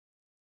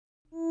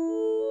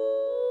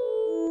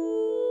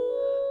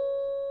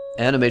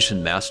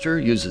Animation Master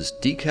uses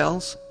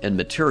decals and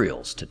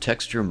materials to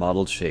texture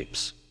modeled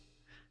shapes.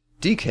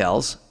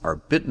 Decals are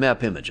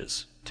bitmap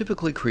images,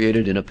 typically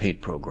created in a paint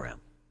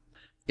program.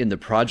 In the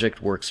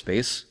project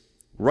workspace,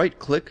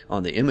 right-click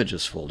on the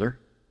Images folder,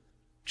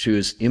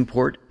 choose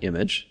Import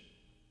Image,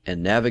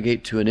 and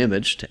navigate to an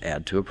image to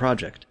add to a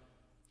project.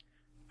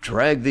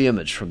 Drag the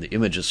image from the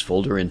Images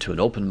folder into an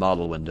open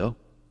model window,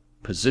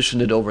 position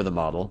it over the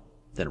model,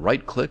 then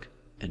right-click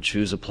and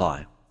choose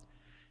Apply.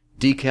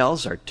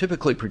 Decals are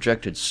typically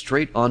projected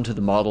straight onto the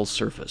model's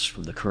surface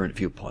from the current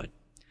viewpoint.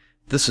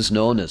 This is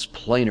known as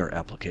planar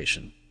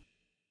application.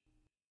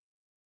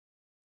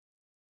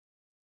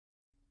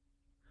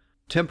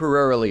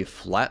 Temporarily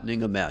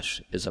flattening a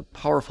mesh is a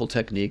powerful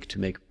technique to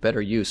make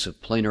better use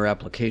of planar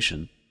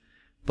application,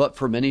 but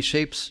for many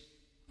shapes,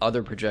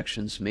 other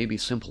projections may be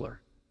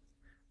simpler.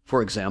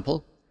 For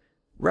example,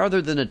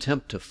 rather than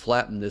attempt to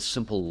flatten this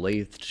simple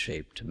lathed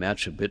shape to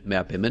match a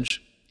bitmap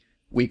image,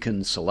 we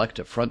can select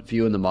a front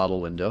view in the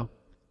model window,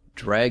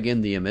 drag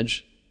in the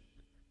image,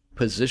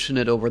 position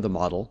it over the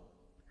model,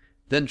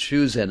 then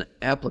choose an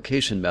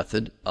application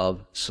method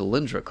of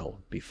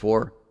cylindrical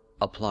before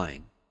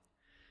applying.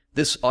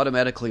 This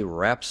automatically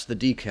wraps the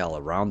decal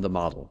around the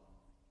model.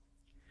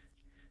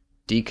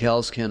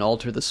 Decals can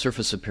alter the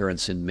surface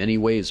appearance in many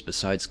ways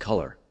besides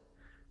color.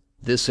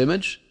 This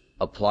image,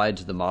 applied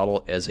to the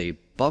model as a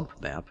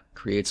bump map,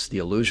 creates the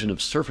illusion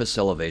of surface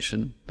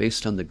elevation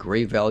based on the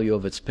gray value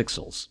of its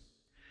pixels.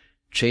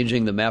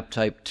 Changing the map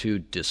type to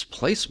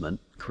displacement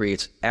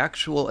creates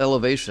actual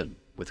elevation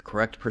with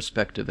correct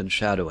perspective and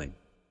shadowing.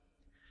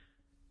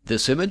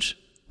 This image,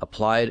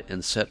 applied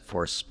and set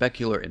for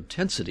specular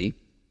intensity,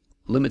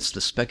 limits the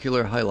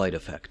specular highlight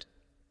effect.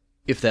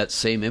 If that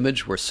same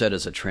image were set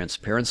as a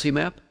transparency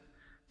map,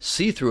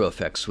 see-through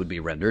effects would be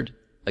rendered,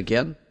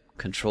 again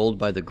controlled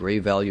by the gray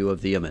value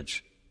of the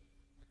image.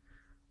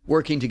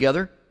 Working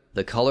together,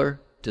 the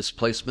color,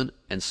 displacement,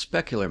 and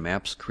specular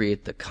maps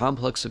create the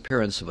complex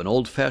appearance of an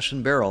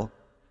old-fashioned barrel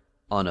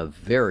on a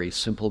very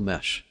simple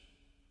mesh.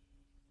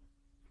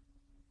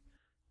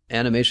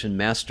 Animation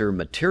Master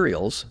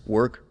materials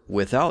work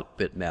without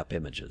bitmap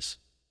images.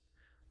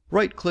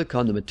 Right-click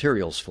on the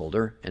Materials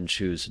folder and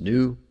choose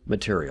New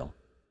Material.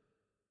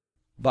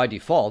 By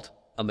default,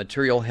 a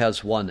material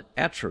has one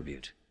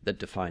attribute that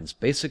defines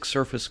basic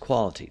surface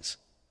qualities.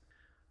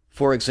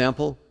 For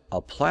example, a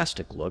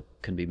plastic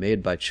look can be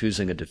made by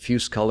choosing a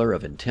diffuse color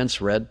of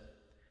intense red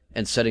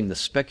and setting the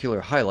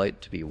specular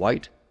highlight to be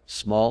white,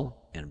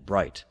 small, and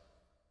bright.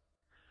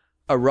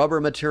 A rubber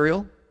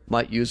material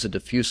might use a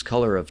diffuse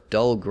color of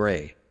dull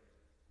gray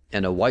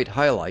and a white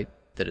highlight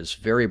that is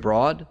very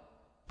broad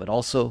but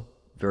also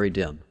very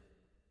dim.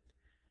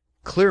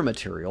 Clear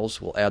materials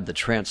will add the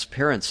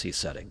transparency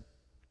setting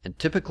and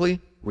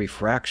typically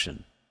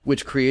refraction,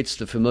 which creates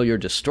the familiar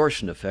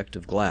distortion effect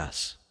of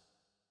glass.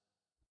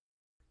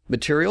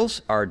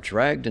 Materials are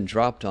dragged and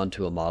dropped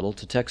onto a model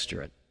to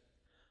texture it.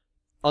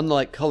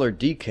 Unlike colored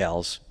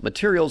decals,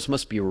 materials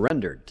must be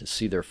rendered to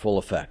see their full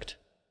effect.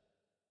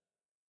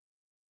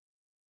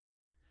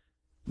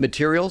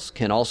 Materials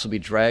can also be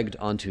dragged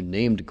onto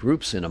named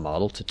groups in a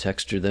model to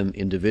texture them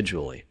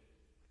individually.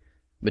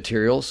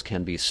 Materials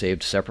can be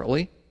saved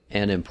separately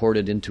and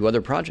imported into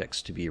other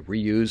projects to be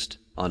reused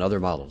on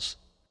other models.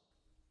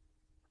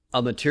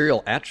 A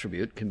material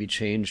attribute can be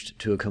changed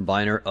to a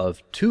combiner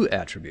of two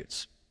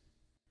attributes.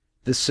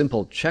 This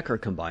simple checker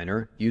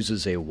combiner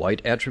uses a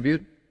white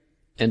attribute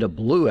and a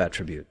blue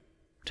attribute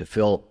to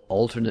fill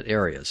alternate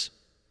areas.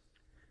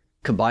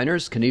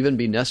 Combiners can even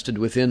be nested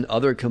within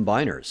other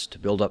combiners to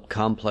build up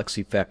complex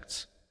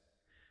effects.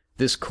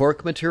 This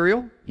cork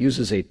material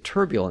uses a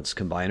turbulence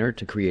combiner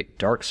to create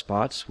dark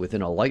spots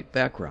within a light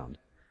background,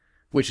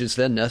 which is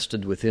then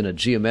nested within a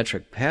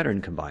geometric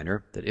pattern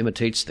combiner that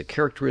imitates the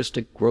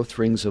characteristic growth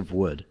rings of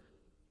wood.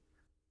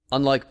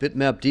 Unlike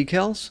bitmap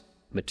decals,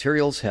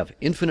 materials have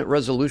infinite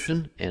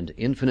resolution and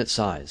infinite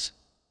size.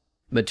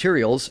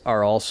 Materials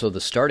are also the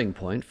starting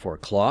point for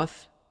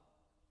cloth,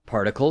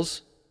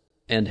 particles,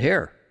 and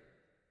hair.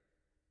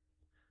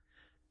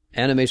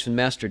 Animation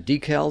Master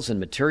decals and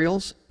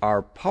materials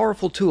are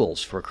powerful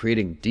tools for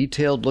creating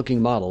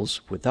detailed-looking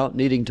models without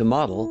needing to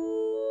model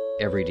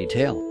every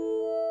detail.